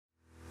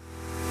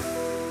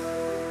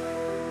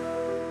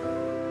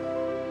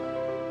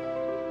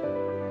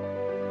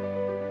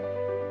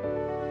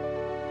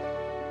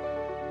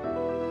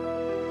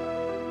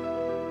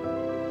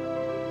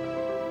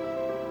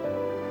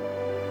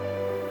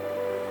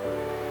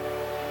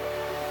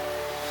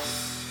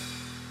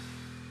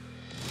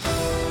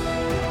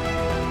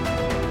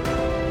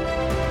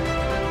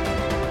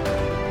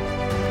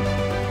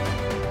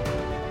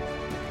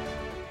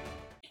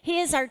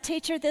is our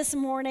teacher this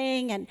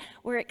morning, and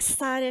we're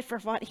excited for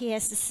what he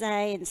has to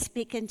say and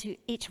speaking to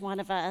each one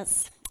of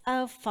us.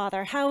 Oh,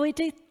 Father, how we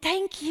do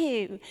thank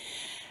you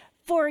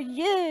for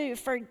you,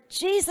 for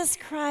Jesus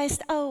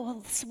Christ,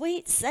 oh,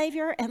 sweet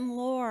Savior and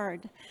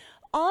Lord.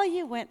 All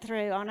you went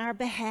through on our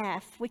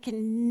behalf, we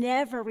can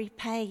never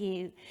repay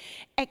you,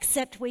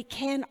 except we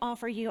can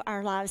offer you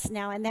our lives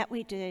now, and that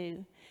we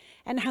do.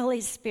 And Holy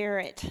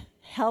Spirit,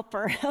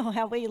 helper, oh,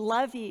 how we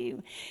love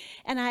you.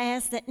 And I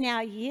ask that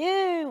now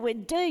you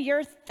would do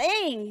your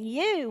thing.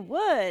 You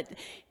would,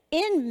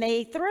 in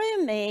me,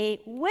 through me,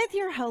 with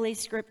your Holy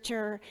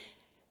Scripture,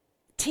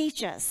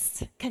 teach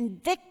us,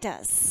 convict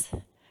us,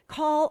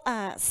 call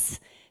us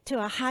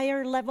to a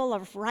higher level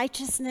of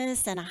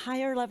righteousness and a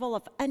higher level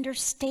of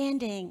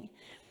understanding.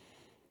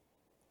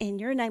 In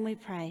your name we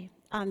pray.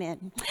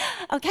 Amen.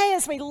 Okay,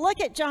 as we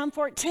look at John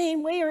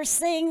 14, we are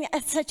seeing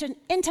such an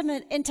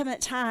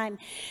intimate time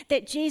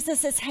that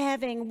Jesus is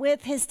having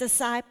with his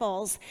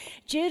disciples.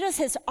 Judas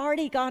has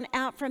already gone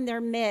out from their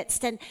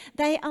midst, and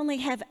they only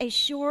have a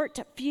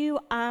short few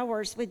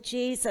hours with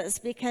Jesus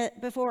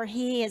before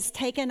he is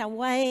taken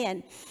away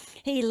and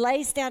he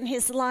lays down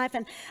his life.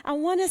 And I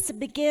want us to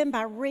begin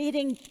by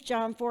reading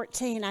John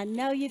 14. I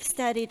know you've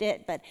studied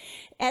it, but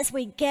as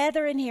we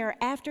gather in here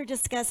after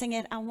discussing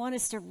it, I want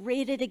us to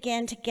read it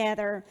again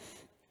together.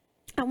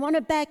 I want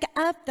to back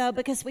up, though,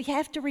 because we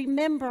have to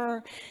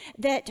remember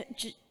that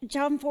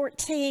John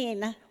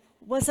 14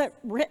 wasn't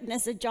written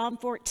as a John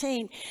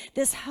 14.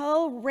 This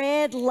whole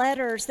red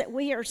letters that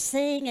we are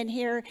seeing in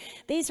here,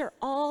 these are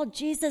all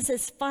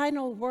Jesus'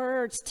 final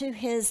words to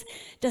his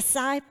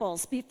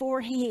disciples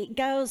before he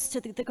goes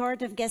to the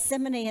Garden of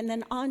Gethsemane and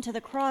then on to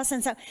the cross.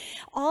 And so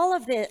all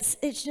of this,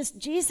 it's just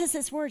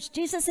Jesus' words,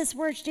 Jesus'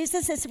 words,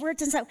 Jesus'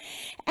 words. And so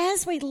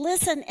as we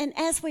listen and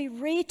as we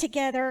read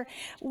together,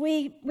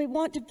 we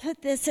want to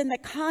put this in the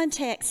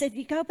context. If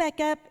you go back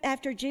up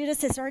after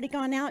Judas has already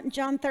gone out in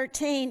John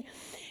 13,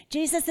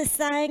 Jesus is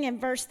saying in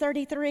verse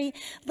 33,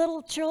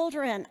 little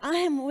children, I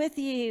am with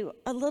you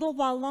a little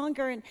while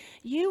longer, and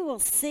you will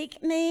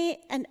seek me.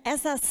 And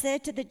as I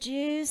said to the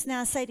Jews,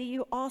 now I say to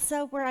you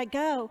also, where I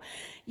go,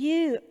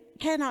 you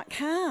cannot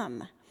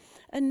come.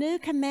 A new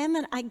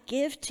commandment I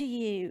give to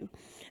you,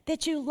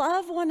 that you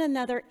love one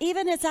another,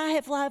 even as I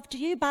have loved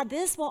you. By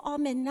this will all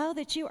men know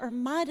that you are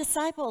my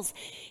disciples,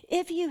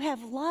 if you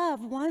have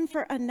love one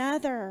for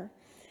another.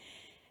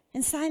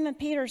 And Simon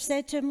Peter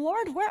said to him,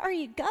 Lord, where are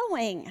you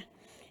going?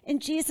 And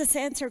Jesus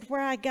answered,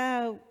 where I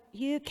go,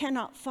 you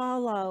cannot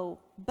follow,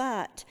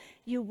 but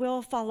you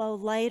will follow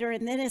later.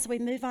 And then as we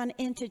move on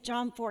into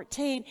John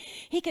 14,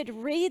 he could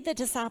read the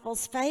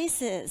disciples'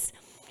 faces.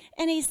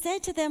 And he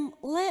said to them,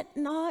 let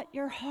not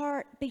your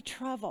heart be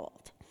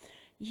troubled.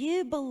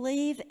 You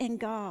believe in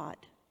God,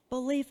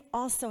 believe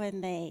also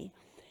in me.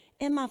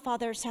 In my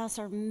Father's house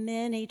are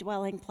many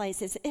dwelling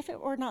places. If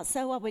it were not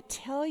so, I would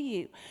tell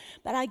you.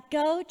 But I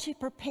go to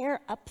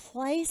prepare a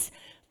place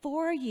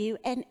for you,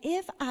 and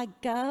if I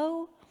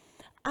go,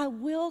 I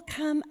will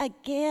come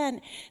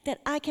again, that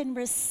I can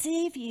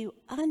receive you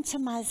unto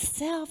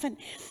myself. And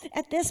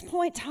at this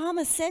point,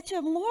 Thomas said to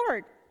him,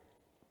 Lord,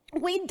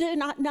 we do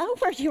not know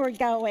where you are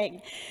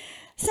going.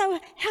 So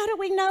how do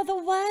we know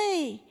the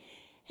way?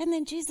 And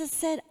then Jesus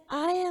said,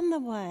 I am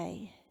the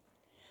way.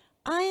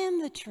 I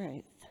am the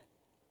truth.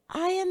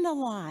 I am the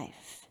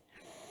life.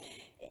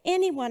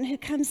 Anyone who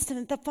comes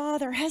to the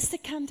Father has to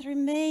come through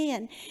me.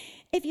 And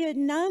if you had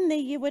known me,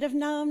 you would have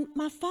known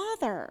my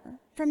Father.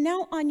 From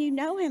now on, you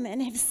know him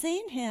and have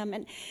seen him.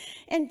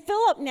 And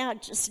Philip now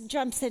just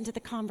jumps into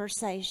the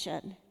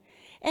conversation.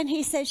 And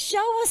he says,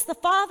 show us the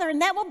Father, and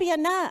that will be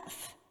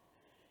enough.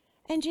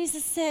 And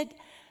Jesus said,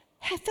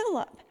 hey,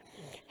 Philip,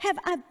 have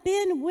I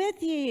been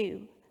with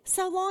you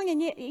so long,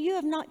 and yet you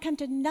have not come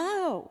to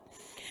know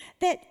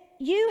that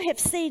you have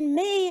seen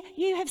me,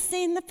 you have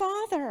seen the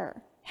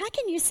Father? How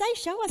can you say,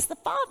 show us the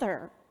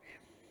Father?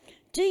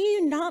 Do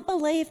you not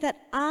believe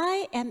that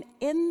I am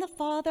in the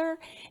Father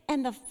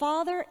and the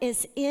Father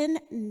is in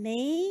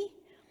me?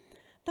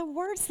 The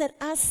words that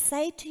I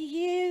say to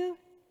you,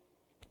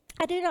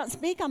 I do not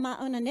speak on my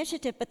own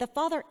initiative, but the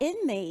Father in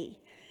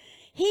me,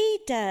 he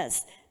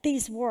does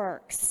these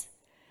works.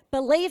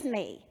 Believe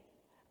me,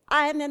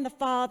 I am in the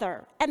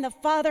Father and the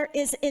Father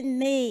is in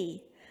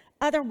me.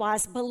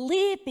 Otherwise,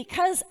 believe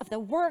because of the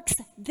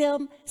works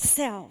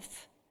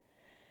themselves.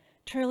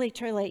 Truly,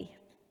 truly,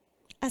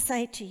 I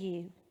say to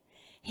you,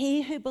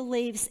 he who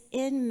believes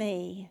in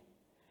me,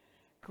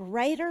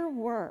 greater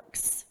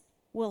works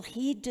will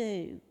he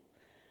do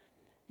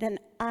than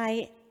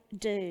I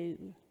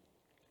do,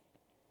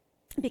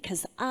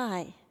 because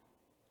I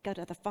go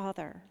to the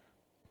Father.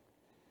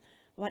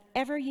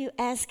 Whatever you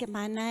ask in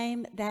my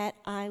name, that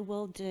I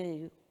will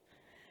do,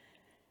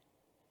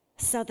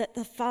 so that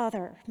the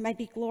Father may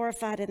be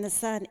glorified in the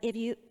Son. If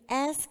you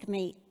ask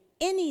me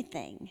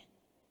anything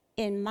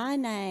in my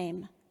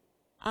name,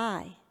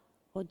 I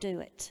will do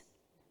it.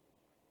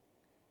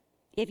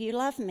 If you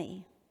love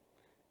me,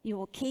 you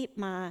will keep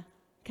my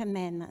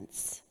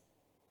commandments.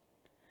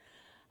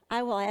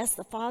 I will ask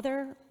the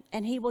Father,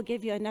 and he will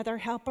give you another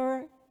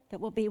helper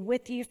that will be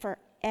with you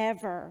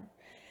forever.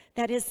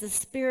 That is the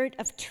Spirit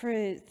of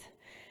truth,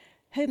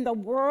 whom the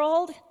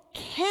world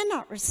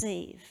cannot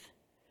receive,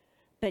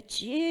 but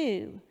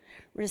you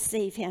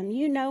receive him.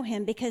 You know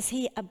him because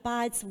he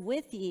abides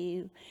with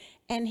you,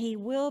 and he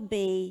will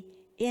be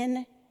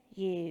in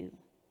you.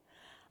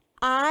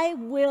 I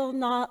will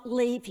not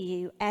leave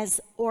you as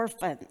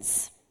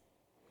orphans.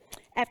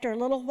 After a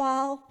little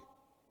while,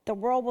 the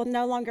world will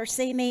no longer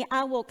see me.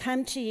 I will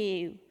come to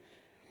you.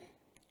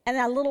 And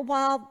in a little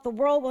while, the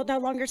world will no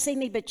longer see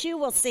me, but you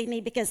will see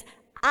me because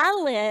I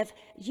live.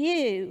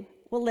 You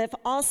will live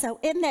also.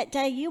 In that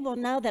day, you will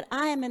know that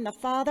I am in the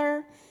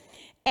Father,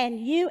 and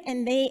you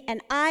and me,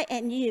 and I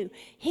and you.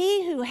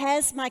 He who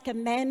has my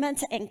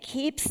commandments and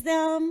keeps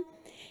them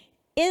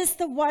is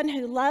the one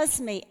who loves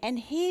me, and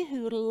he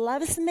who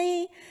loves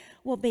me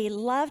will be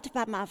loved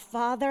by my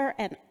Father,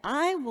 and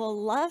I will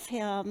love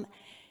him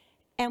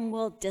and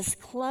will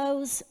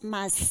disclose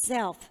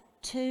myself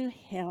to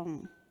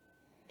him.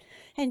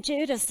 And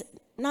Judas,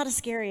 not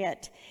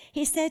Iscariot,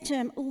 he said to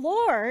him,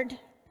 Lord,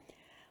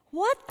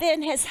 what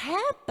then has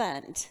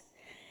happened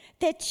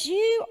that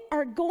you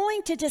are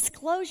going to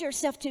disclose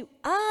yourself to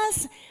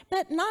us,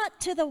 but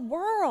not to the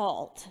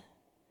world?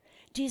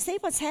 Do you see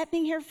what's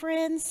happening here,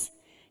 friends?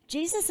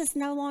 Jesus is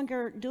no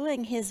longer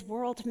doing his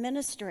world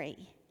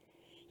ministry.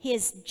 He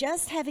is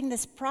just having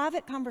this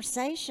private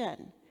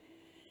conversation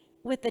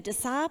with the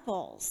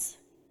disciples.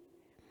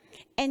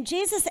 And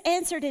Jesus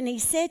answered and he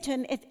said to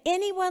him, if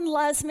anyone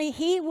loves me,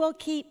 he will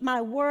keep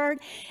my word,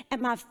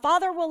 and my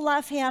Father will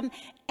love him,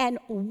 and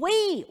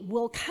we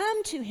will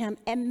come to him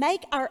and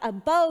make our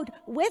abode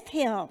with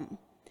him.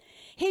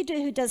 He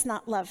who does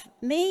not love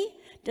me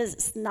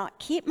does not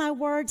keep my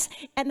words,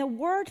 and the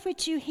word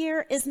which you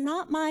hear is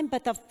not mine,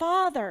 but the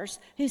Father's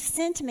who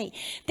sent me.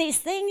 These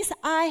things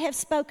I have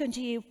spoken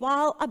to you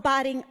while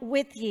abiding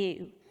with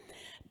you.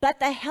 But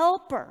the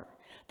Helper,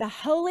 the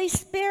Holy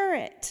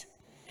Spirit,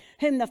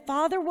 whom the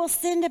Father will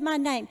send in my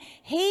name,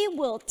 he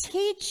will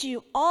teach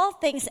you all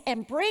things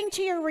and bring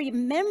to your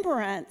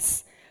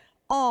remembrance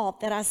all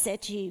that I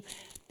said to you.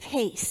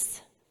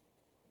 Peace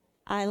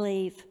I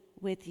leave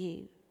with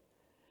you.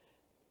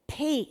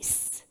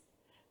 Peace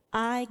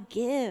I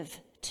give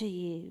to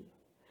you.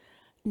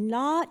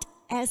 Not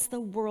as the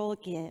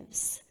world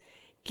gives,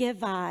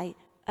 give I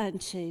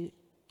unto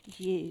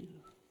you.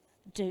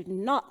 Do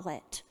not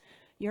let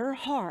your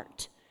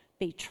heart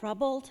be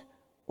troubled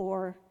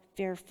or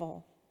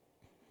fearful.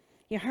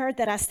 You heard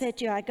that I said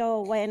to you, I go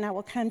away and I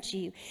will come to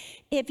you.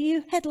 If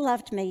you had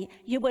loved me,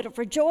 you would have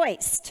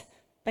rejoiced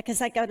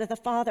because I go to the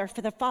Father,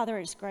 for the Father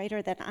is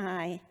greater than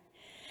I.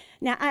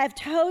 Now, I have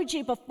told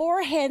you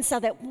beforehand so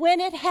that when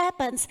it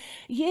happens,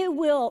 you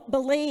will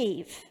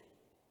believe.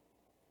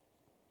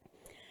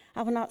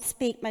 I will not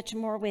speak much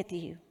more with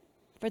you,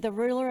 for the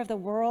ruler of the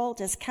world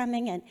is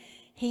coming, and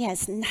he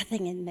has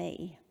nothing in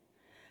me.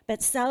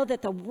 But so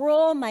that the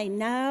world may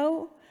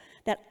know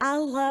that I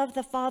love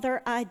the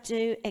Father, I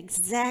do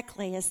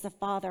exactly as the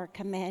Father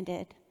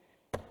commanded.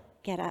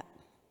 Get up.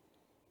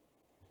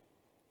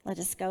 Let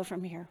us go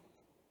from here.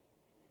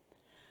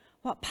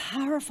 What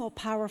powerful,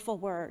 powerful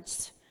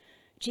words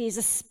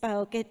Jesus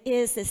spoke. It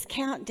is this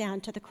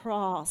countdown to the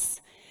cross.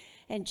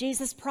 And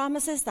Jesus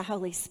promises the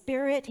Holy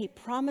Spirit. He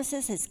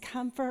promises his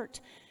comfort,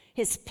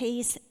 his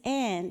peace,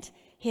 and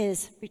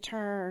his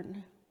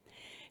return.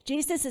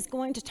 Jesus is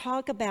going to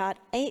talk about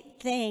 8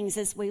 things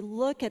as we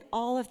look at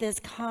all of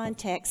this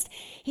context.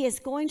 He is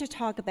going to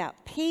talk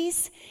about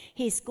peace.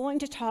 He's going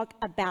to talk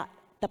about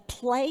the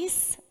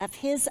place of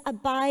his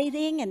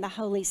abiding and the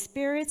Holy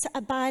Spirit's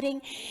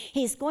abiding.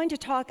 He's going to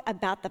talk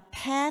about the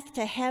path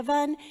to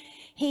heaven.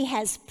 He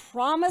has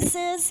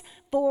promises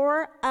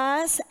for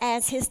us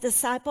as his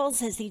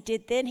disciples, as he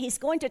did then. He's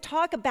going to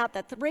talk about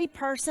the 3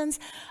 persons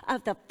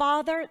of the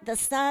Father, the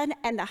Son,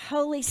 and the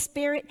Holy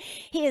Spirit.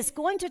 He is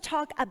going to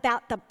talk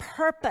about the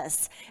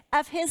purpose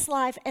of his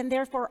life and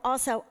therefore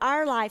also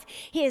our life.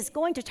 He is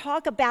going to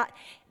talk about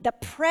the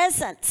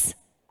presence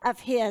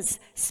of his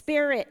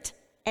Spirit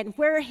and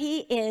where he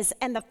is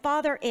and the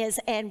Father is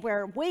and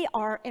where we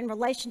are in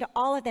relation to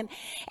all of them.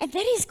 And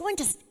then he's going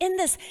to, in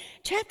this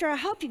chapter, I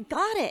hope you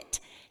got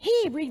it,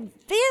 he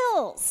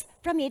reveals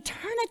from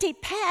eternity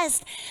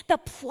past the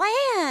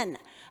plan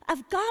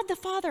of God the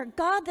Father,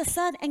 God the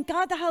Son, and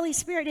God the Holy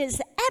Spirit. It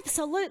is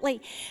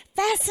absolutely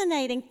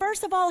fascinating.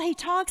 First of all, he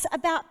talks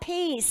about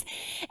peace,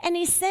 and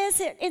he says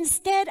that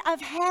instead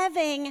of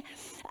having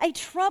a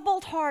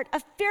troubled heart,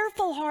 a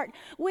fearful heart,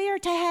 we are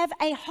to have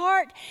a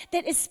heart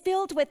that is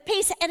filled with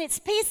peace, and it's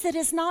peace that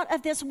is not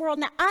of this world.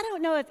 Now, I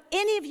don't know if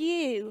any of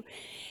you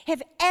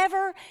have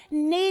ever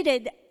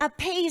needed a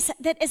peace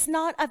that is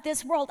not of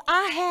this world.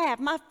 I have.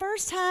 My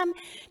first time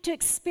to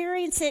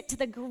experience it to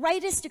the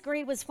greatest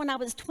degree was when I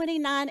was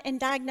 29 and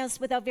diagnosed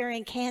with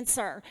ovarian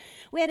cancer.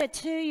 We had a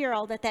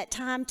 2-year-old, 5-year-old at that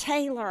time,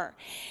 Taylor.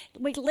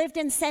 We lived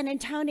in San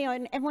Antonio,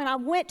 and when I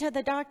went to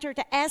the doctor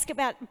to ask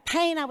about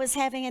pain I was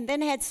having and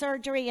then had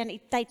surgery, and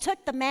they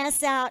took the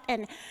mass out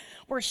and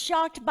were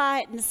shocked by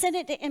it and sent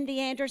it to MD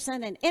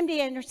Anderson, and MD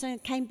Anderson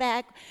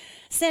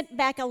sent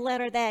back a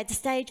letter that had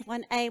stage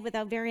 1A with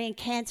ovarian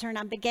cancer, and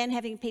I began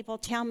having people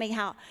tell me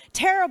how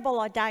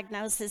terrible a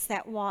diagnosis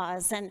that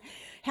was and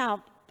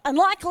how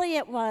unlikely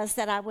it was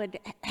that I would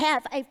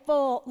have a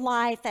full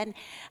life. And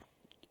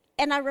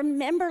I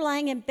remember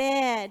laying in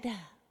bed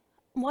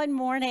one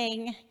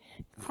morning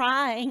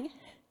crying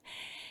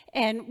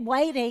and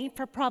waiting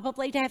for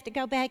probably to have to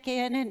go back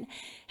in and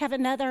have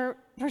another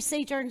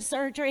procedure and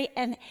surgery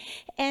and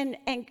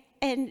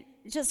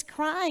just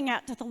crying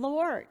out to the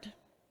Lord.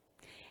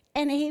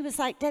 And he was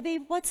like, Debbie,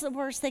 what's the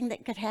worst thing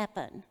that could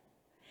happen?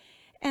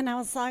 And I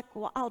was like,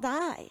 well, I'll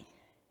die.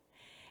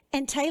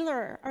 And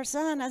Taylor, our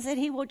son, I said,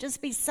 he will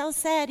just be so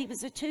sad. He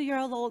was a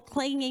 2-year-old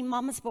clingy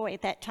mama's boy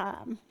at that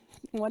time.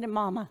 Wanted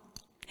mama.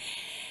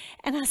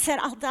 And I said,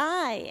 I'll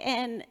die.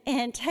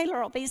 And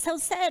Taylor will be so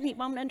sad. He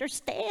won't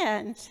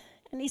understand.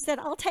 And he said,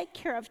 I'll take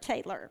care of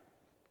Taylor.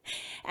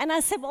 And I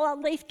said, well, I'll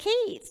leave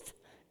Keith.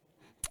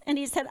 And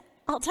he said,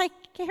 I'll take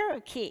care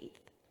of Keith.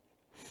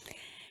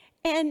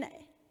 And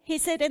he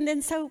said, and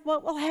then so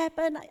what will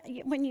happen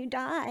when you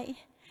die?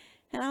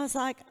 And I was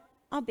like,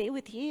 I'll be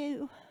with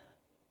you.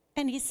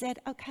 And he said,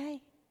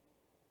 okay.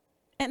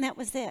 And that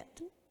was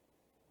it.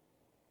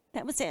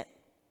 That was it.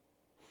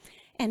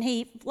 And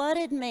he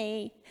flooded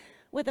me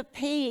with a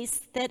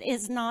peace that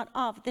is not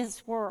of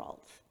this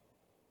world.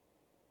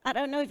 I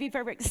don't know if you've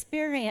ever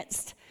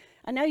experienced,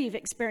 I know you've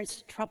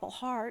experienced a troubled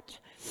heart,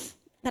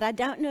 but I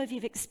don't know if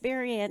you've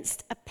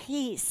experienced a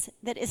peace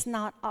that is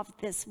not of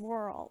this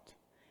world.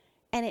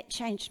 And it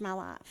changed my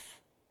life.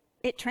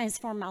 It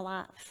transformed my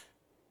life.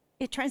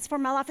 It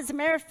transformed my life. As a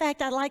matter of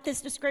fact, I like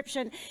this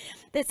description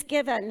that's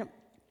given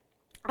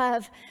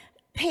of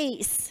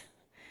peace.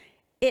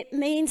 It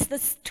means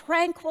the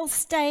tranquil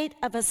state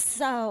of a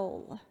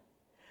soul,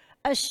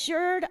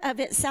 assured of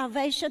its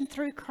salvation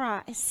through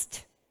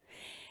Christ.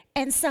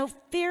 And so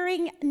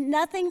fearing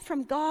nothing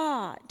from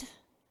God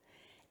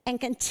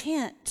and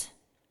content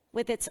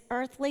with its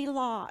earthly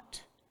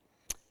lot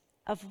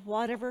of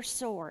whatever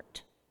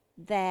sort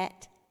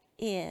that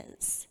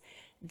is.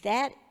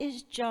 That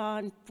is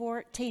John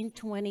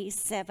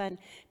 14:27,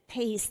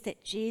 peace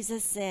that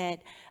Jesus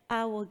said,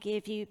 I will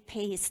give you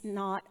peace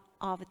not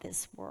of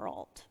this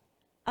world.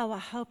 Oh, I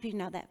hope you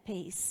know that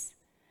peace.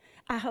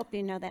 I hope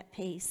you know that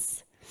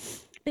peace.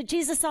 But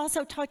Jesus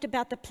also talked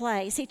about the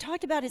place. He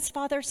talked about his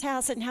Father's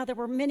house and how there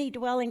were many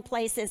dwelling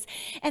places,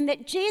 and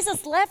that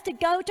Jesus left to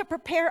go to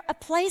prepare a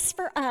place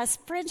for us.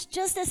 Friends,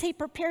 just as he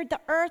prepared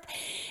the earth,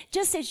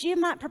 just as you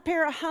might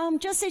prepare a home,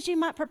 just as you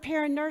might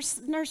prepare a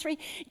nursery,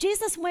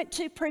 Jesus went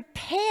to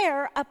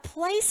prepare a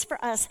place for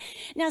us.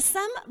 Now,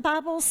 some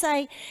Bibles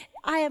say,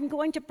 I am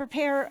going to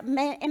prepare,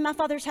 in my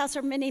Father's house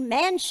are many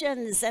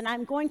mansions, and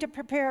I'm going to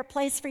prepare a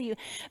place for you.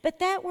 But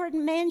that word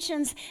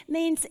mansions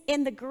means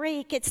in the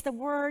Greek, it's the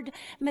word,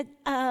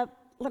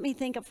 let me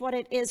think of what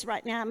it is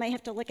right now. I may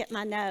have to look at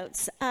my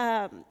notes.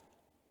 I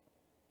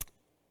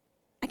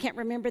can't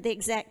remember the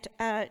exact,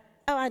 I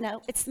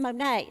know, it's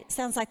Monet. It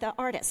sounds like the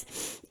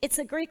artist. It's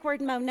the Greek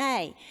word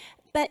Monet.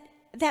 But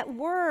that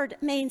word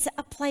means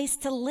a place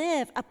to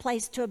live, a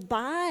place to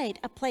abide,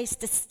 a place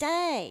to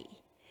stay.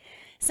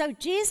 So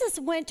Jesus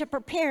went to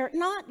prepare,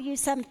 not you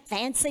some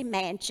fancy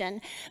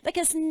mansion,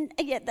 because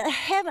the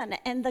heaven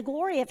and the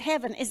glory of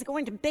heaven is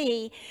going to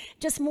be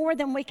just more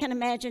than we can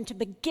imagine to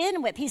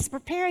begin with. He's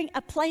preparing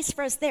a place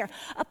for us there,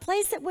 a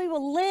place that we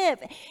will live.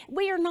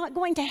 We are not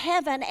going to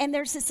heaven and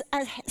there's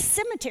a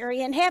cemetery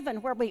in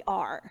heaven where we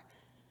are.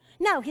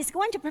 No, he's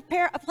going to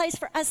prepare a place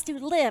for us to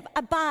live,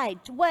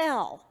 abide,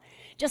 dwell.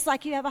 Just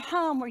like you have a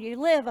home where you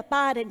live,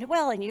 abide, and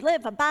dwell, and you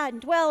live, abide,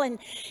 and dwell in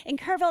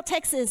Kerrville,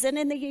 Texas, and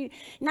in the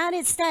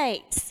United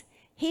States.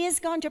 He is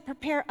going to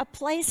prepare a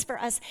place for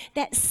us.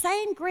 That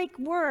same Greek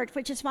word,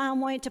 which is why I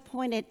wanted to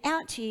point it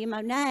out to you,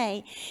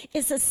 Monet,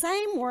 is the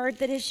same word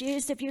that is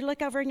used, if you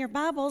look over in your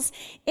Bibles,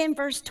 in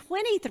verse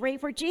 23,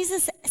 where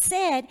Jesus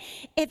said,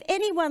 if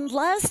anyone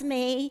loves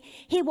me,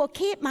 he will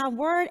keep my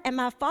word, and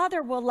my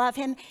Father will love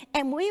him,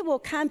 and we will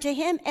come to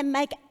him and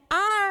make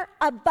our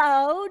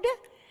abode,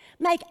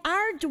 make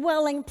our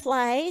dwelling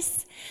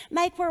place,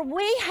 make where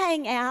we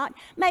hang out,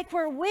 make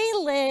where we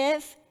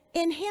live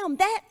in him.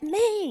 That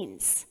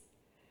means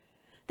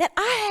that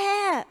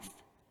I have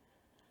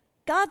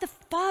God the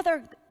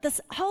Father, the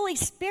Holy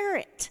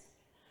Spirit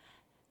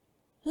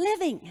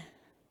living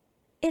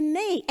in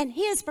me, and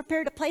he has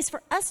prepared a place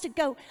for us to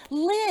go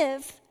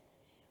live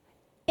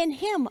in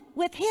him,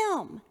 with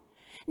him.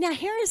 Now,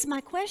 here is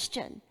my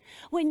question.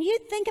 When you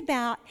think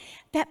about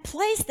that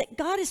place that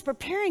God is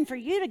preparing for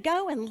you to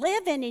go and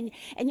live in,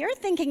 and you're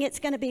thinking it's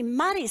going to be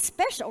mighty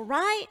special,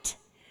 right?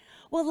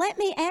 Well, let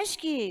me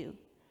ask you,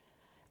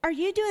 are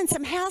you doing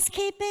some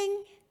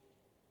housekeeping?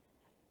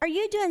 Are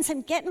you doing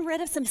some getting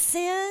rid of some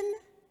sin,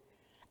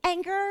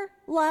 anger,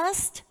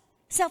 lust,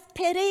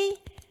 self-pity?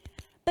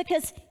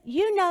 Because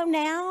you know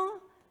now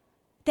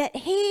that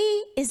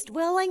he is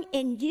dwelling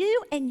in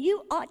you and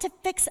you ought to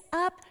fix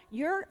up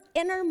your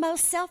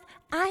innermost self.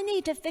 I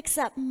need to fix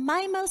up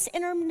my most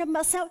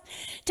innermost self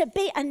to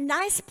be a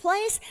nice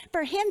place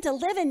for him to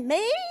live in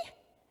me?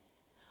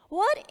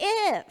 What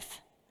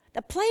if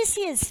the place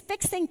he is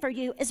fixing for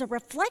you is a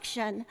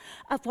reflection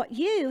of what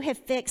you have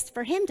fixed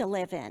for him to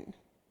live in?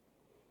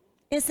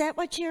 Is that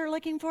what you're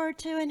looking forward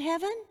to in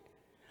heaven?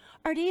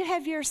 Or do you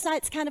have your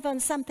sights kind of on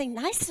something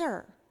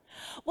nicer?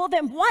 Well,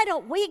 then why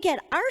don't we get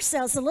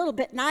ourselves a little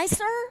bit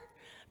nicer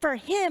for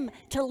him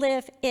to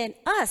live in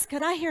us?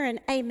 Could I hear an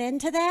amen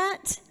to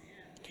that?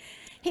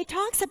 He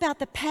talks about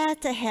the path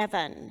to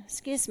heaven.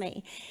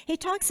 He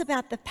talks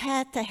about the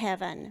path to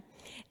heaven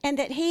and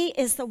that he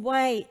is the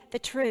way, the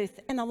truth,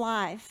 and the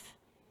life.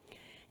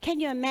 Can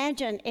you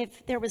imagine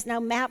if there was no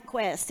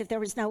MapQuest, if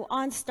there was no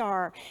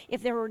OnStar,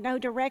 if there were no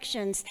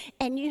directions,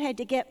 and you had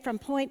to get from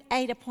point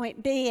A to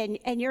point B,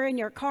 and you're in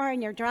your car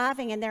and you're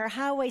driving, and there are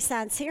highway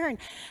signs here and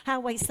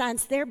highway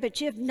signs there,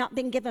 but you have not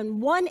been given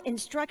one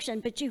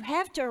instruction, but you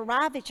have to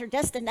arrive at your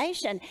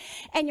destination,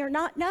 and you're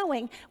not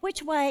knowing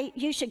which way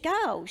you should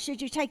go. Should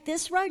you take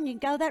this road and you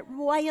go that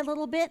way a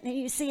little bit, and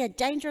you see a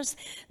dangerous,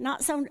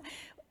 not so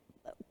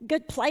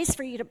good place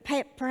for you to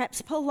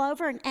perhaps pull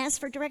over and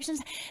ask for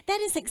directions? That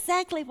is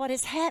exactly what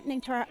is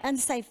happening to our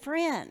unsaved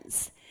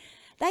friends.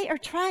 They are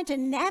trying to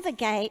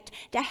navigate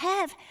to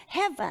have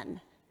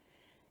heaven.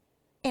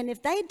 And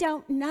if they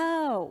don't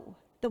know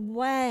the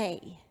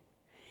way,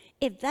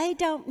 if they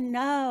don't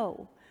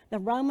know the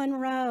Roman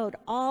road,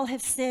 all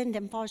have sinned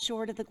and fall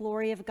short of the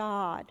glory of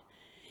God.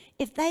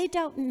 If they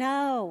don't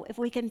know, if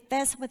we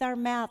confess with our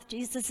mouth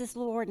Jesus is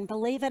Lord and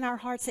believe in our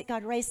hearts that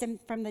God raised him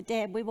from the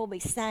dead, we will be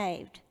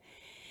saved.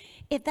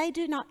 If they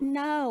do not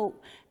know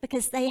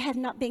because they have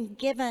not been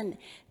given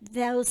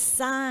those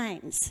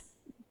signs,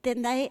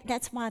 then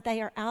that's why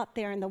they are out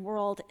there and the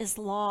world is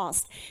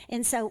lost.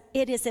 And so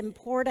it is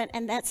important,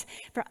 and that's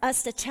for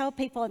us to tell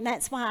people, and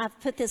that's why I've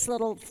put this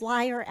little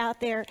flyer out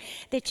there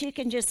that you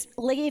can just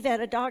leave at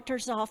a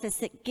doctor's office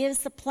that gives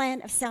the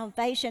plan of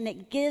salvation.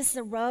 It gives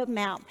the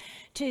roadmap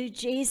to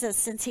Jesus,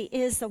 since he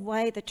is the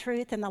way, the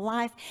truth, and the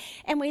life.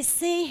 And we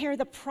see here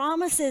the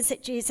promises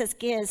that Jesus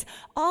gives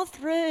all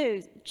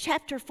through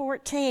chapter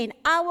 14.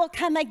 I will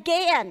come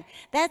again.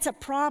 That's a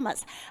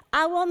promise.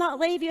 I will not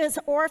leave you as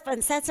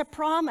orphans. That's a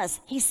promise.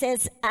 He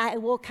says, I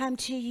will come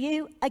to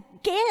you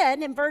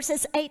again in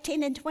verses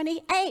 18 and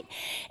 28.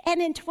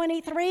 And in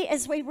 23,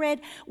 as we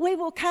read, we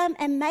will come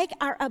and make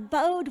our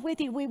abode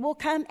with you. We will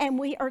come and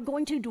we are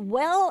going to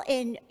dwell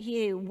in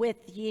you, with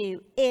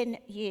you, in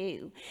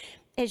you,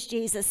 as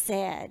Jesus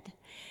said.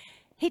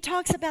 He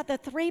talks about the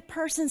three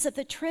persons of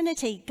the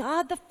Trinity,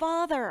 God the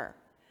Father,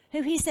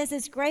 who he says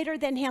is greater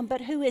than him,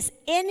 but who is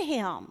in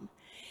him.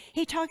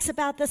 He talks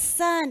about the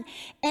Son,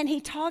 and he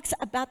talks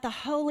about the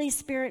Holy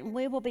Spirit, and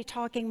we will be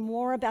talking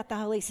more about the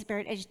Holy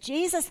Spirit as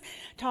Jesus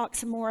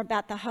talks more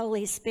about the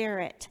Holy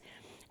Spirit.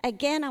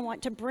 Again, I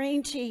want to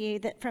bring to you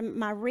that from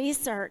my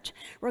research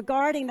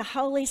regarding the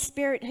Holy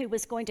Spirit who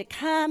was going to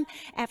come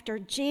after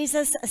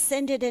Jesus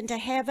ascended into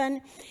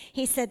heaven,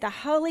 he said the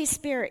Holy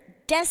Spirit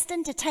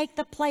destined to take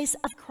the place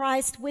of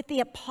Christ with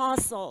the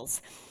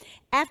apostles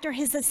after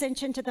his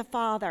ascension to the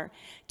Father,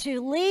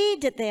 to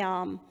lead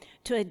them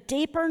to a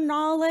deeper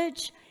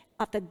knowledge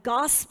of the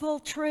gospel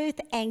truth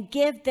and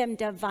give them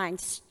divine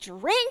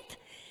strength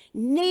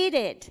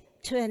needed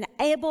to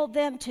enable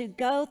them to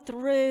go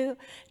through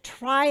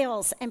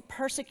trials and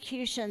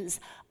persecutions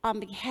on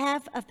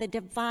behalf of the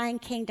divine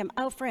kingdom.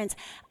 Oh, friends,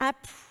 I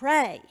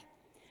pray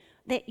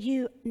that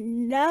you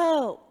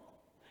know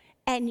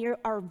and you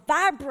are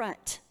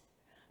vibrant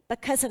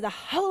because of the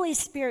Holy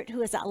Spirit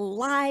who is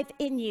alive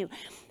in you.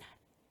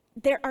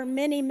 There are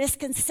many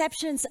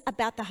misconceptions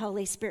about the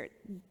Holy Spirit.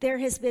 There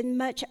has been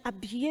much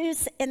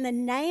abuse in the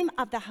name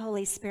of the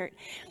Holy Spirit.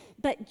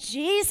 But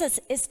Jesus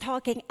is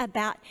talking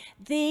about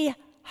the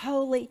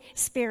Holy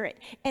Spirit.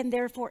 And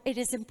therefore, it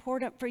is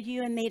important for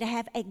you and me to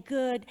have a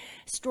good,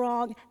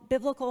 strong,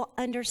 biblical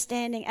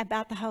understanding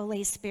about the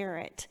Holy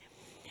Spirit.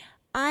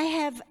 I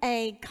have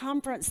a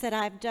conference that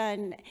I've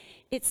done.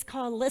 It's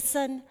called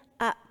Listen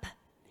Up.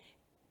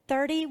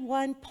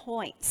 31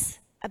 points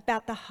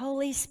about the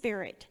Holy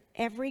Spirit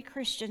every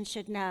Christian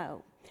should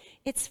know.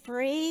 It's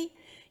free.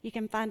 You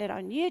can find it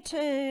on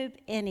YouTube,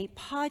 any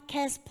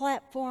podcast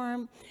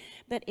platform.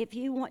 But if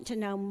you want to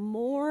know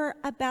more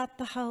about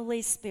the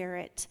Holy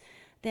Spirit,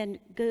 then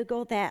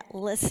Google that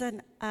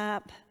Listen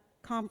Up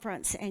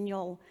conference and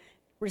you'll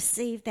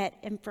receive that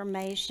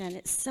information.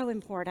 It's so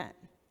important.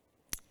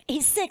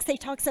 He's 6, he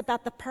talks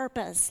about the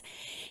purpose.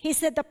 He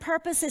said the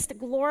purpose is to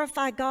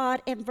glorify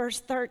God in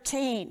verse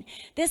 13.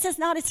 This is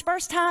not his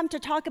first time to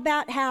talk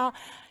about how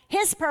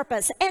his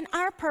purpose and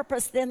our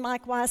purpose then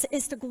likewise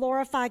is to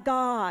glorify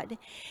God.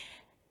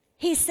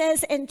 He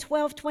says in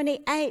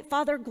 12:28,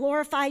 Father,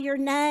 glorify your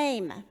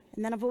name.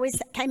 And then a voice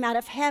that came out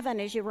of heaven,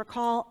 as you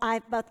recall, I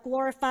both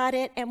glorified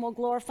it and will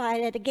glorify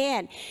it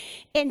again.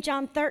 In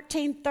John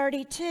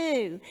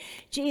 13:32,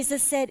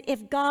 Jesus said,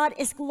 if God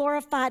is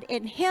glorified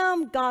in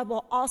him, God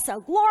will also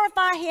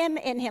glorify him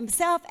in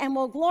himself and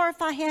will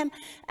glorify him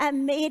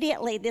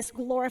immediately. This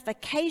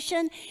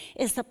glorification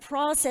is the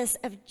process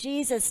of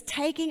Jesus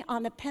taking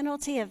on the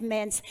penalty of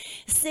man's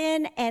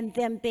sin and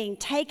them being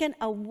taken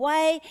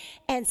away.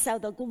 And so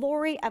the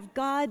glory of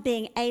God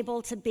being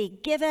able to be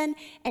given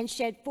and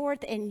shed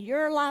forth in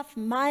your life,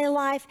 my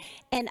life,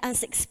 and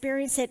us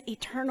experience it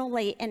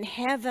eternally in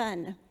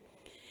heaven.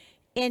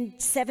 In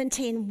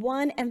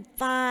 17:1 and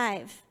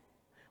 5,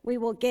 we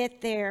will get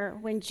there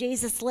when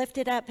Jesus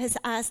lifted up his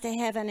eyes to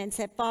heaven and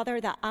said,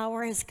 Father, the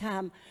hour has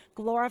come.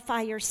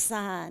 Glorify your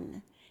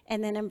Son.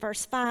 And then in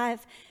verse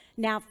 5,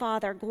 now,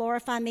 Father,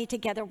 glorify me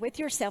together with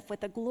yourself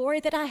with the glory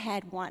that I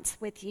had once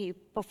with you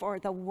before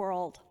the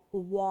world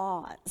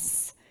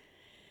was.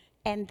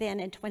 And then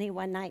in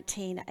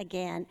 21:19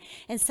 again.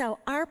 And so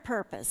our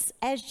purpose,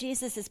 as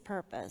Jesus'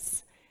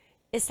 purpose,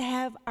 is to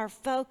have our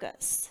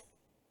focus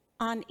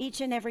on each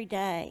and every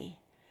day,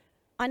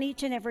 on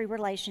each and every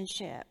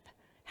relationship,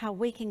 how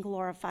we can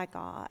glorify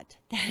God.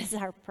 That is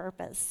our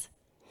purpose.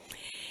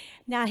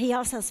 Now, he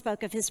also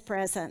spoke of his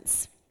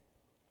presence.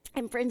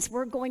 And friends,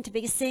 we're going to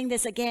be seeing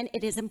this again.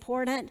 It is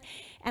important.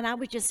 And I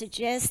would just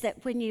suggest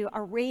that when you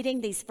are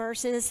reading these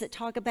verses that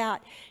talk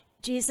about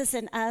Jesus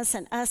and us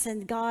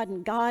and God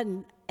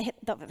and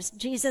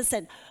Jesus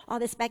and all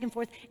this back and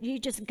forth, you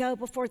just go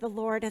before the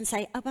Lord and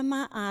say, open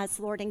my eyes,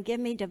 Lord, and give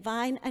me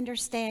divine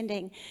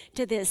understanding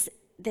to this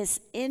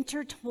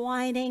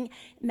intertwining,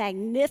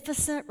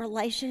 magnificent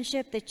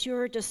relationship that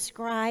you're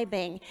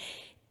describing.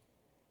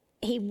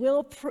 He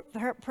will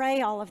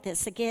pray all of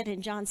this again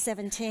in John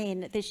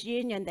 17, this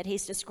union that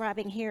he's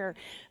describing here.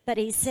 But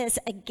he says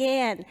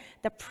again,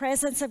 the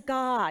presence of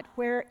God.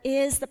 Where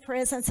is the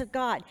presence of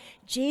God?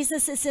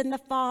 Jesus is in the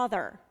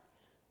Father.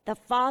 The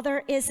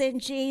Father is in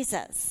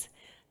Jesus.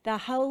 The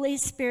Holy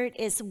Spirit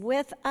is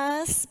with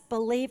us,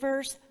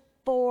 believers,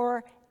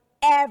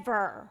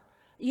 forever.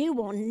 You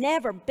will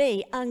never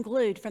be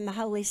unglued from the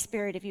Holy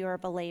Spirit if you are a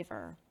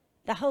believer.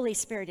 The Holy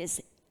Spirit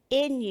is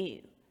in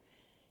you,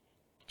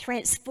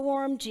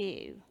 transformed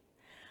you.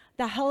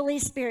 The Holy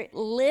Spirit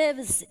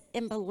lives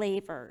in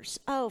believers.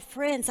 Oh,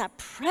 friends, I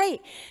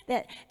pray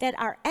that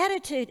our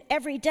attitude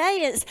every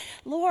day is,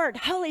 Lord,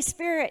 Holy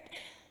Spirit,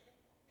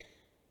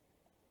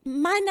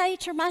 my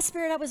nature, my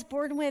spirit I was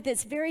born with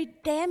is very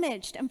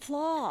damaged and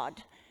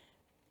flawed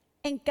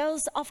and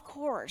goes off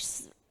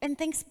course and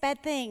thinks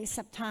bad things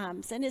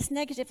sometimes and is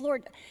negative.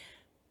 Lord,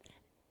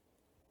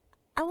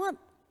 I want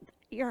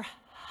your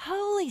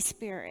Holy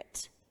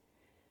Spirit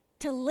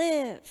to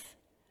live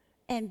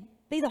and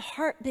be the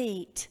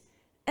heartbeat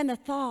and the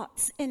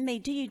thoughts in me.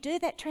 Do you do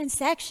that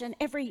transaction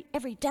every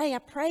day? I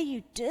pray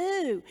you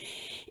do.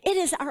 It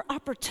is our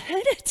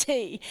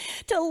opportunity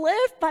to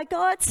live by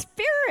God's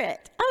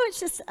Spirit. Oh,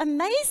 it's just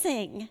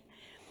amazing.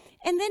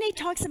 And then he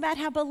talks about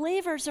how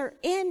believers are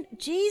in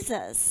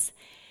Jesus,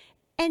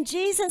 and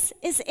Jesus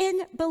is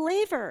in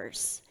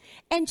believers,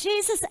 and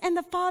Jesus and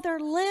the Father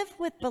live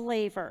with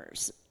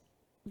believers.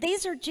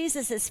 These are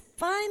Jesus'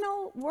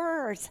 final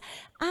words,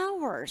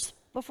 ours,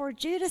 before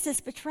Judas is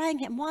betraying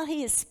him, while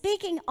he is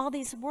speaking all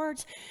these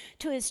words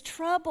to his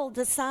troubled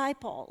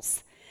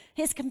disciples,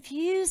 his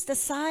confused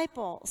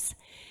disciples.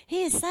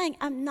 He is saying,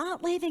 I'm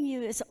not leaving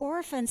you as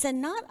orphans. And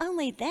not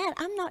only that,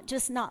 I'm not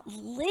just not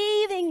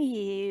leaving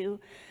you,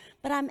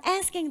 but I'm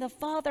asking the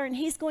Father, and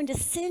he's going to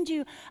send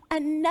you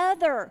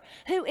another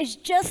who is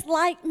just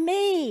like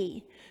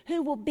me,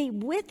 who will be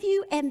with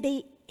you and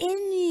be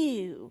in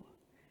you.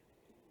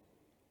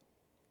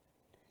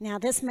 Now,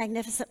 this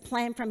magnificent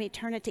plan from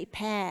eternity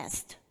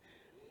past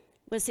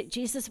was that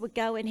Jesus would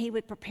go and he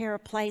would prepare a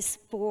place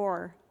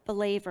for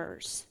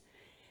believers,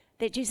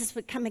 that Jesus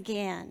would come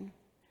again.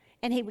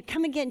 And he would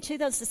come again to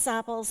those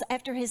disciples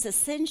after his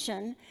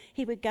ascension.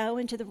 He would go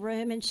into the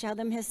room and show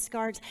them his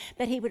scars,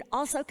 but he would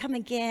also come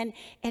again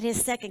at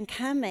his second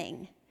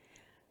coming.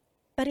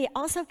 But he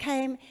also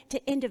came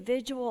to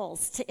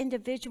individuals, to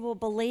individual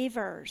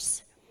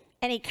believers.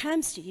 And he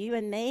comes to you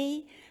and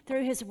me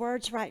through his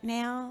words right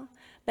now,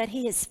 but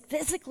he is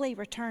physically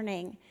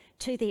returning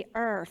to the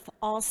earth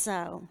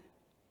also.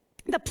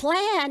 The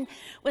plan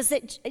was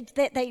that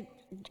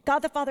God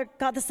the Father,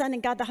 God the Son,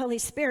 and God the Holy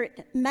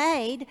Spirit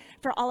made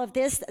for all of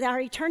this.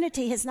 Our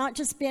eternity has not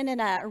just been in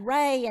a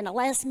ray and a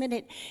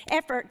last-minute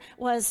effort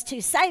was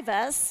to save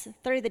us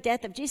through the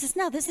death of Jesus.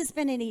 No, this has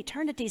been an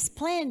eternity's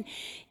plan.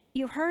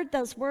 You heard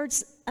those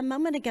words a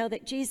moment ago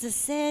that Jesus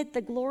said,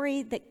 the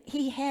glory that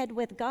he had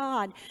with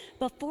God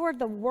before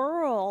the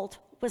world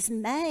was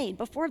made,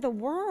 before the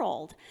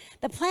world.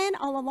 The plan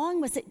all along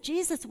was that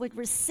Jesus would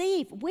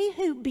receive, we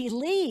who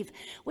believe,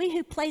 we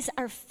who place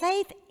our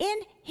faith in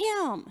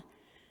him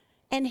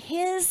and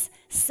his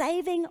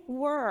saving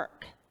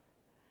work,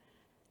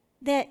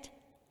 that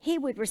he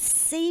would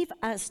receive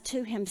us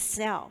to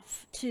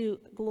himself, to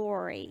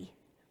glory.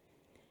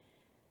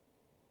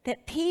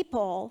 That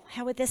people,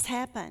 how would this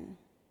happen?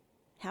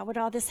 How would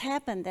all this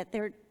happen? That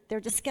they're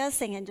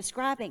discussing and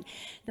describing.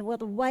 Well,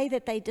 the way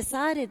that they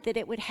decided that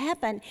it would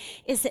happen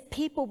is that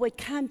people would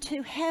come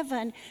to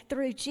heaven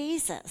through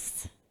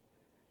Jesus.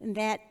 And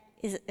that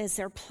is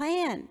their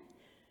plan.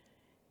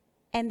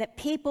 And that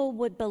people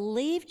would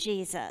believe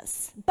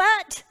Jesus.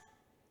 But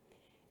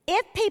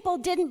if people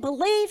didn't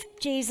believe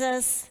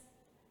Jesus,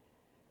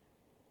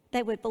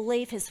 they would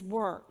believe his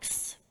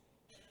works.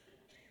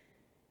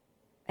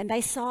 And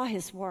they saw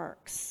his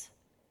works.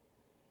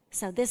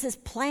 So this is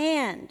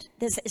planned.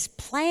 This is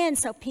planned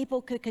so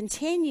people could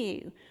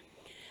continue.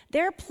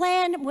 Their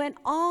plan went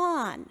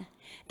on.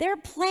 Their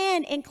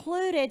plan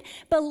included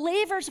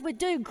believers would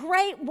do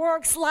great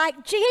works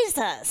like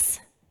Jesus.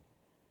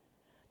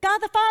 God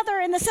the Father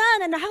and the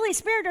Son and the Holy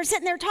Spirit are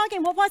sitting there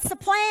talking, well, what's the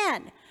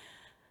plan?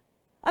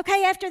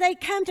 Okay, after they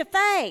come to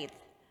faith,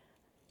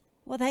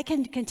 well, they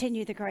can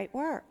continue the great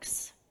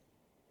works.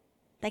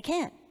 They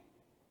can.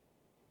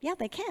 Yeah,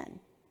 they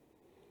can.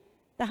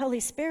 The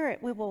Holy Spirit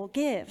we will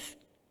give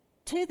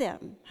to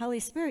them. Holy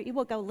Spirit, you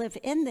will go live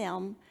in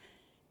them,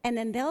 and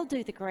then they'll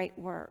do the great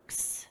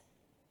works.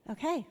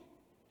 Okay,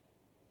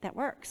 that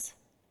works.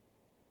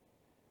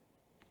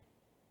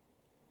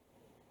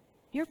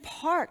 You're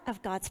part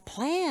of God's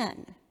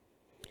plan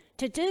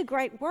to do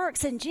great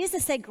works. And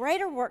Jesus said,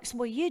 greater works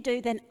will you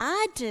do than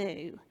I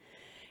do.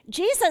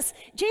 Jesus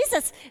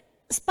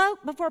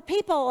spoke before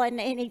people and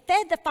he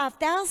fed the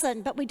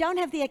 5,000, but we don't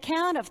have the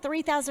account of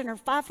 3,000 or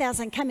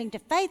 5,000 coming to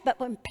faith. But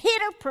when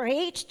Peter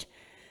preached,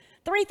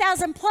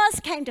 3,000 plus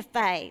came to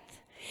faith.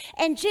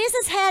 And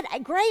Jesus had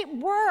great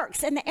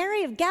works in the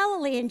area of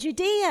Galilee and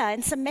Judea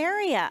and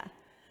Samaria.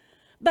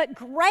 But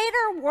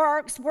greater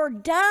works were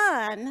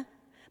done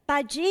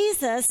by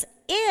Jesus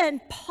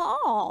in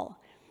Paul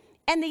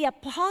and the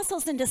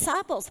apostles and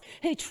disciples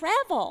who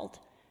traveled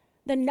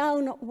the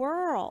known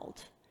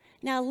world.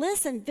 Now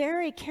listen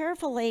very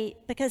carefully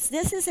because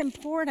this is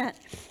important.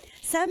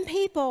 Some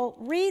people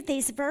read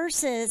these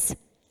verses,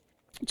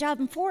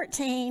 John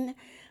 14,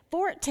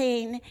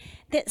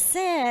 that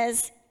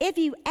says, if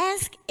you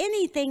ask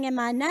anything in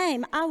my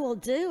name, I will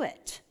do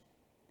it.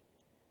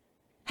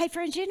 Hey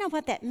friends, you know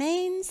what that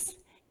means?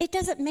 It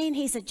doesn't mean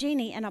he's a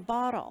genie in a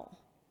bottle.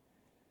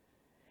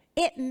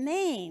 It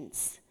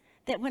means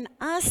that when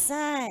I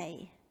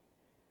say,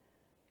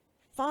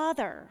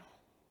 Father,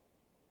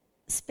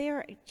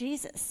 Spirit,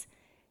 Jesus,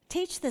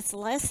 teach this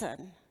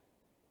lesson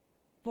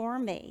for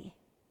me,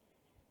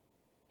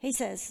 he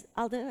says,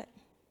 I'll do it.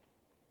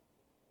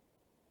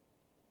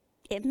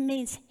 It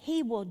means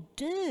he will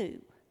do.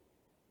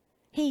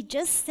 He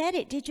just said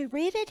it. Did you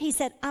read it? He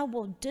said, I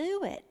will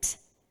do it.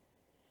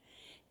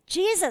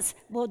 Jesus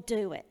will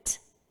do it.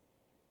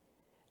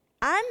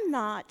 I'm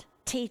not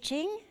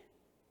teaching.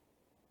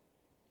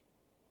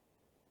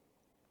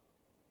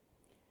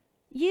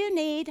 You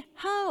need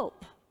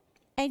hope.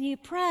 And you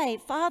pray,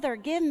 Father,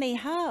 give me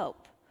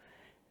hope.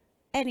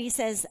 And he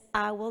says,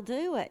 I will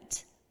do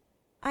it.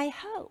 I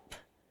hope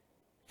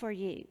for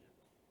you.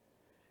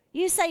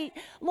 You say,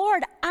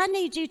 Lord, I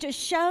need you to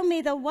show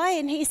me the way.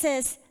 And he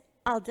says,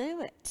 I'll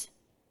do it.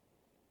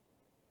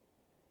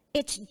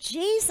 It's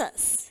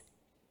Jesus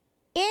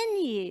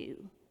in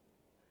you.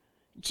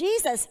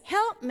 Jesus,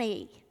 help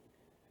me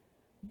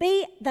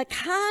be the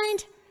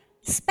kind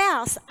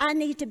spouse I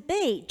need to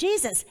be.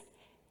 Jesus,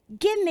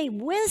 give me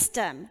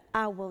wisdom.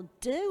 I will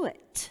do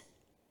it.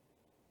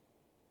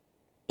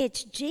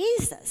 It's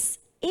Jesus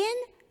in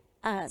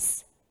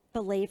us,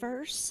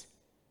 believers.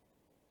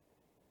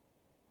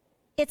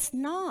 It's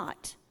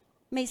not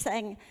me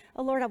saying,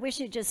 oh, Lord, I wish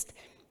you'd just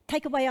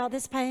take away all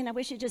this pain. I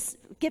wish you'd just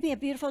give me a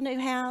beautiful new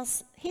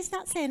house. He's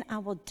not saying I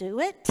will do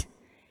it.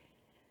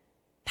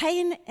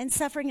 Pain and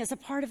suffering is a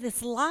part of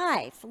this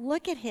life.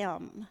 Look at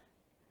him.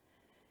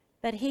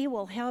 But he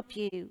will help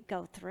you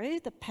go through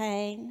the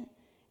pain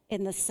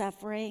and the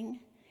suffering,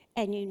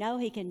 and you know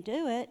he can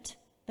do it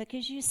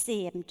because you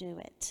see him do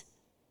it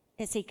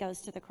as he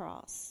goes to the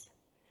cross.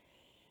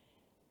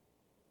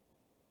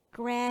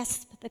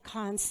 Grasp the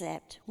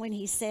concept when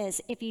he says,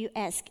 if you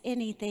ask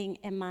anything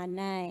in my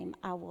name,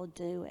 I will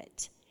do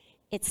it.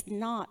 It's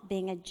not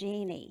being a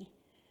genie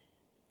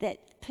that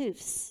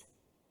poofs.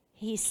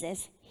 He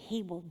says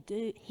he will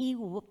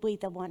be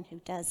the one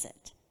who does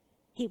it.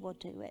 He will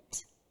do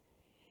it.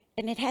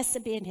 And it has to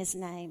be in his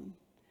name.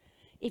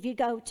 If you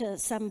go to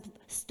some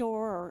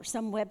store or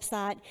some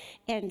website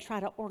and try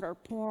to order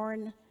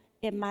porn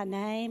in my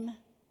name,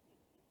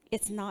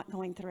 it's not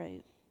going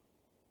through.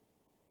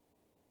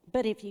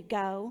 But if you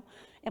go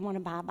and want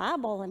to buy a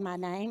Bible in my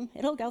name,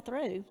 it'll go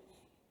through.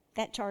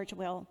 That charge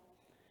will.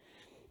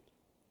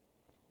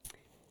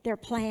 Their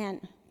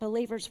plan,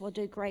 believers will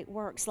do great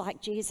works like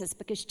Jesus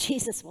because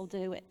Jesus will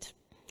do it.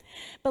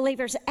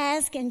 Believers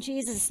ask in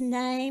Jesus'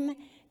 name,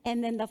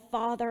 and then the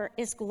Father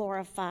is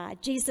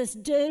glorified. Jesus,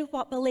 do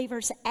what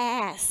believers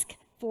ask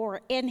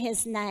for in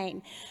his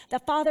name. The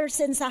Father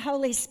sends the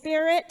Holy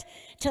Spirit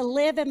to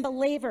live in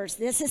believers.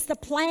 This is the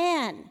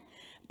plan.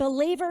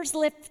 Believers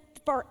live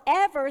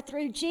forever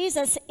through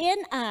Jesus in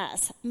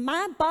us.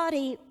 My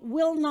body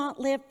will not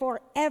live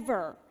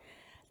forever,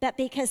 but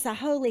because the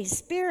Holy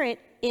Spirit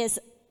is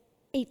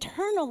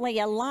eternally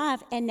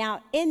alive, and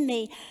now in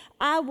me,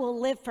 I will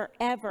live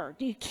forever.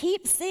 Do you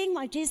keep seeing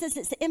why Jesus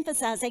is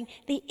emphasizing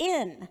the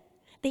in?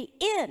 The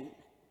in.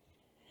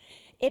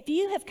 If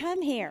you have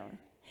come here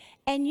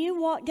and you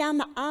walked down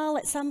the aisle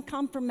at some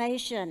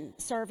confirmation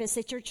service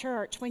at your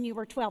church when you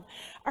were 12,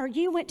 or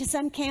you went to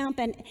some camp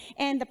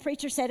and the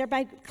preacher said,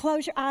 everybody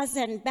close your eyes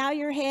and bow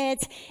your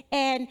heads,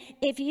 and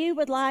if you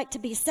would like to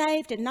be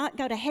saved and not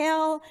go to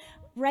hell,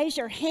 raise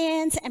your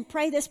hands and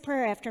pray this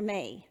prayer after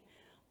me.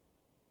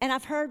 And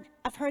I've heard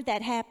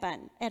that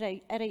happen at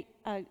a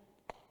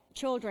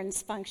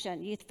children's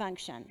function, youth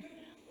function.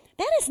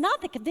 That is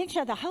not the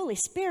conviction of the Holy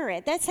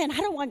Spirit. That's saying, I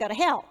don't want to go to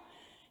hell.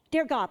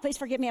 Dear God, please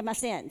forgive me of my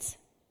sins.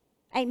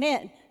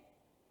 Amen.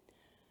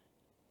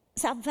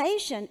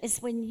 Salvation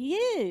is when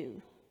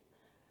you,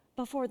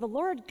 before the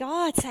Lord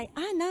God, say,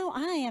 I know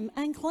I am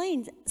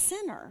unclean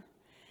sinner.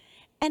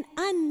 And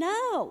I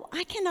know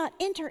I cannot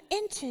enter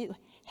into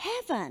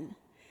heaven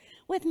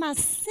with my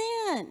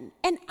sin.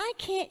 And I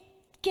can't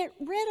get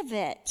rid of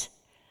it.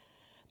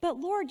 But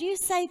Lord, you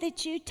say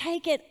that you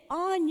take it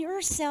on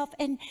yourself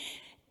and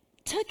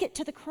took it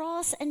to the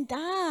cross and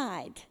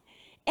died,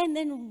 and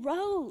then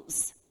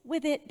rose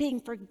with it being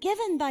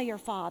forgiven by your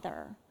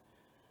Father.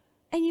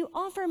 And you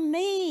offer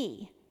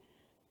me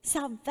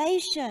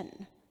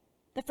salvation,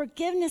 the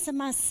forgiveness of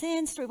my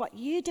sins through what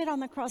you did on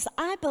the cross.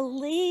 I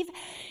believe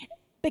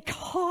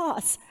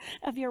because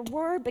of your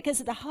word, because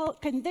of the whole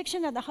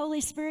conviction of the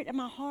Holy Spirit in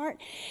my heart.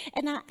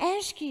 And I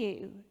ask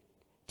you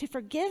to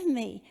forgive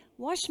me,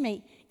 wash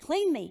me,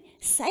 clean me,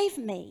 save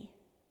me.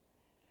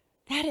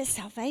 That is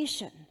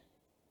salvation.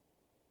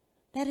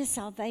 That is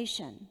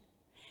salvation.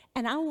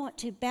 And I want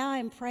to bow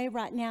and pray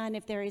right now. And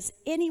if there is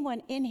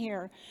anyone in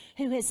here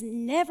who has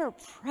never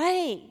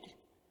prayed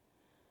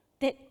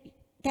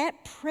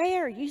that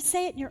prayer, you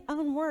say it in your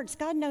own words.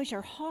 God knows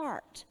your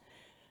heart.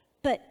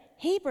 But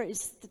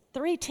Hebrews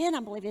 3:10, I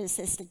believe it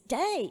says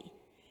today,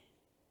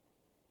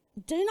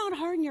 do not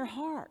harden your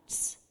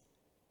hearts.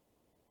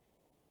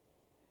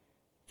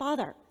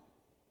 Father,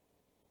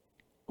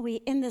 we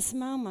in this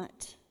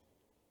moment,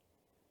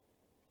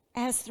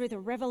 as through the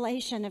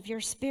revelation of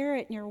your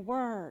Spirit and your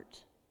word,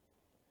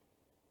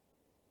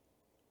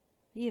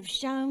 you've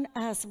shown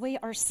us we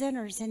are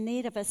sinners in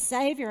need of a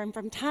Savior, and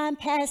from time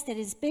past it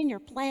has been your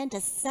plan to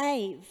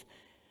save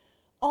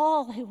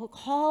all who will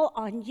call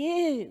on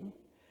you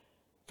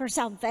for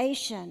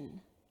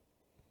salvation.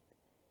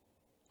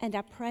 And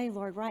I pray,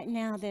 Lord, right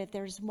now that if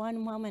there's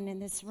one woman in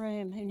this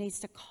room who needs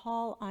to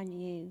call on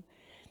you,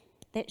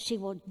 that she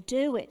will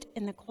do it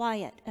in the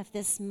quiet of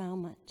this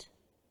moment.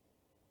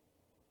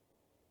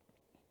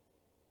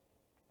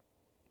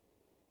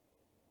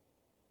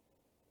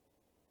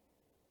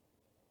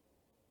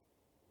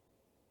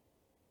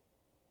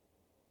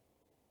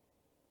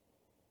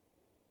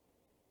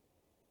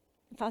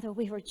 Father,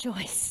 we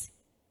rejoice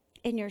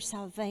in your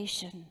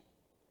salvation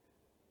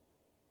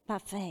by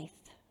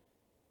faith.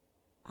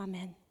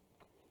 Amen.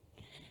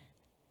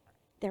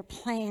 Their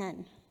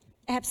plan,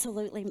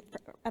 absolutely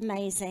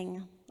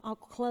amazing. I'll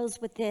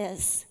close with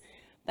this,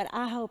 but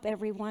I hope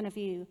every one of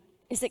you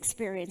is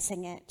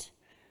experiencing it,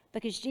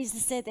 because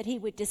Jesus said that he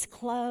would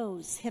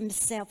disclose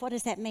himself. What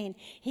does that mean?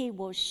 He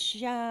will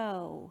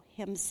show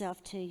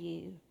himself to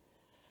you.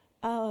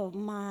 Oh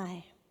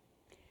my,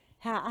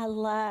 how I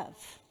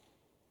love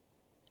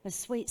the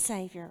sweet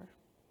Savior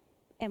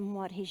and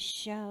what he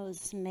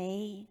shows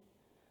me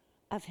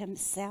of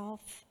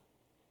himself.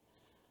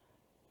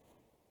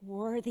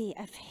 Worthy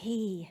of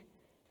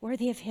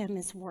him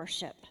is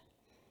worship.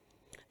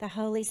 The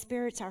Holy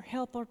Spirit's our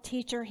helper,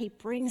 teacher. He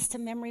brings to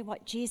memory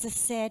what Jesus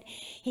said.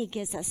 He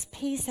gives us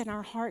peace in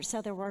our hearts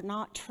so that we're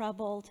not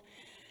troubled.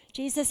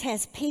 Jesus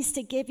has peace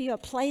to give you, a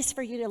place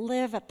for you to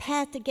live, a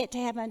path to get to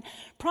heaven,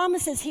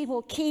 promises he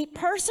will keep,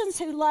 persons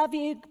who love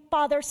you,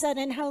 Father, Son,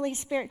 and Holy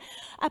Spirit,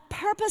 a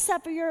purpose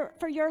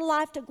for your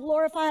life to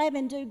glorify him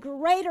and do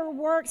greater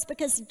works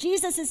because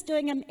Jesus is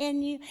doing them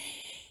in you.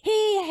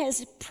 He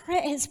has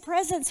his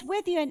presence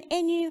with you and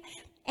in you,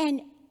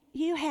 and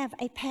you have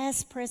a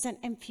past, present,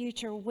 and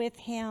future with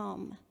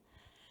him.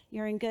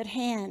 You're in good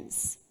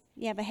hands.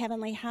 You have a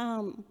heavenly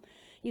home.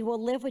 You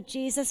will live with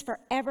Jesus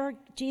forever.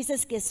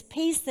 Jesus gives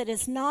peace that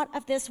is not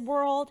of this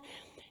world.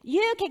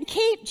 You can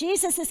keep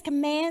Jesus'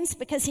 commands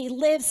because he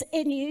lives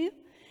in you.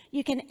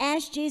 You can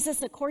ask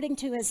Jesus according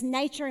to his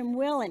nature and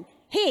will, and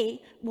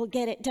he will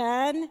get it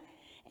done.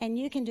 And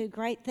you can do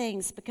great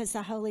things because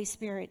the Holy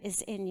Spirit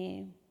is in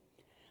you.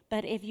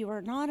 But if you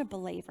are not a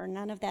believer,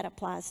 none of that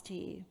applies to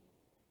you.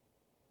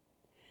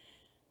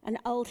 An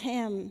old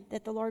hymn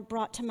that the Lord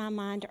brought to my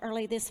mind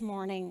early this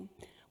morning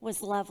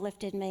was Love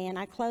Lifted Me. And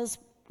I close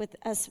with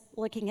us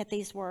looking at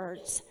these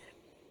words.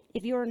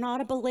 If you are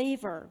not a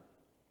believer,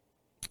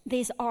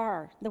 these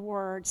are the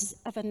words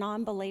of a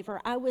non-believer.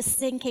 I was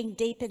sinking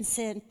deep in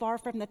sin, far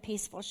from the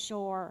peaceful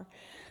shore,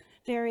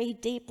 very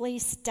deeply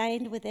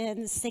stained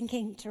within,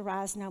 sinking to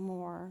rise no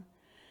more.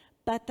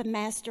 But the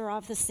master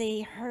of the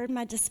sea heard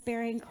my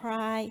despairing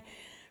cry,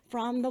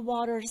 from the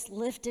waters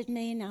lifted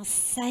me, now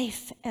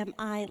safe am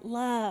I.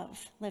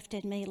 Love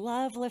lifted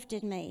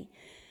me,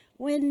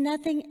 When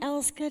nothing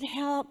else could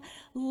help,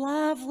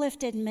 love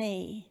lifted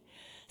me.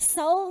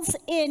 Souls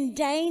in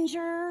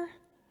danger,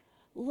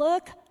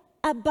 look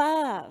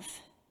above.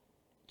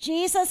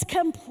 Jesus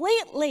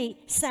completely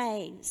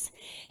saves.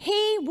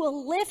 He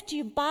will lift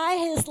you by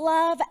his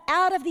love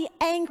out of the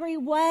angry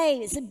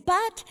waves.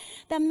 But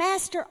the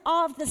master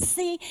of the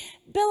sea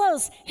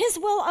billows, his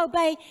will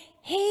obey.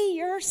 He,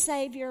 your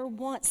Savior,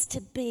 wants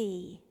to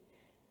be.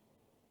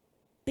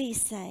 Be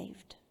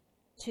saved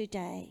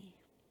today.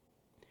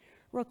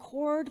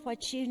 Record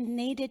what you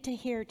needed to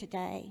hear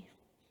today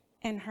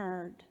and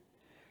heard.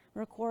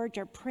 Record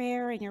your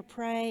prayer and your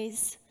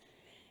praise.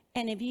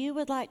 And if you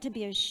would like to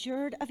be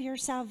assured of your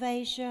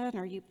salvation,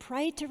 or you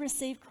prayed to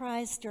receive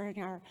Christ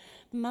during our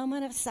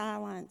moment of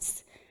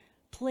silence,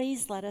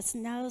 please let us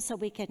know so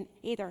we can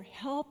either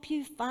help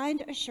you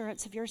find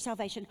assurance of your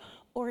salvation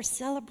or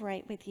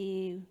celebrate with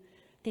you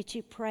that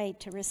you prayed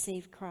to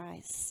receive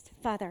Christ.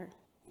 Father,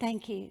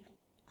 thank you.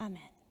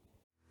 Amen.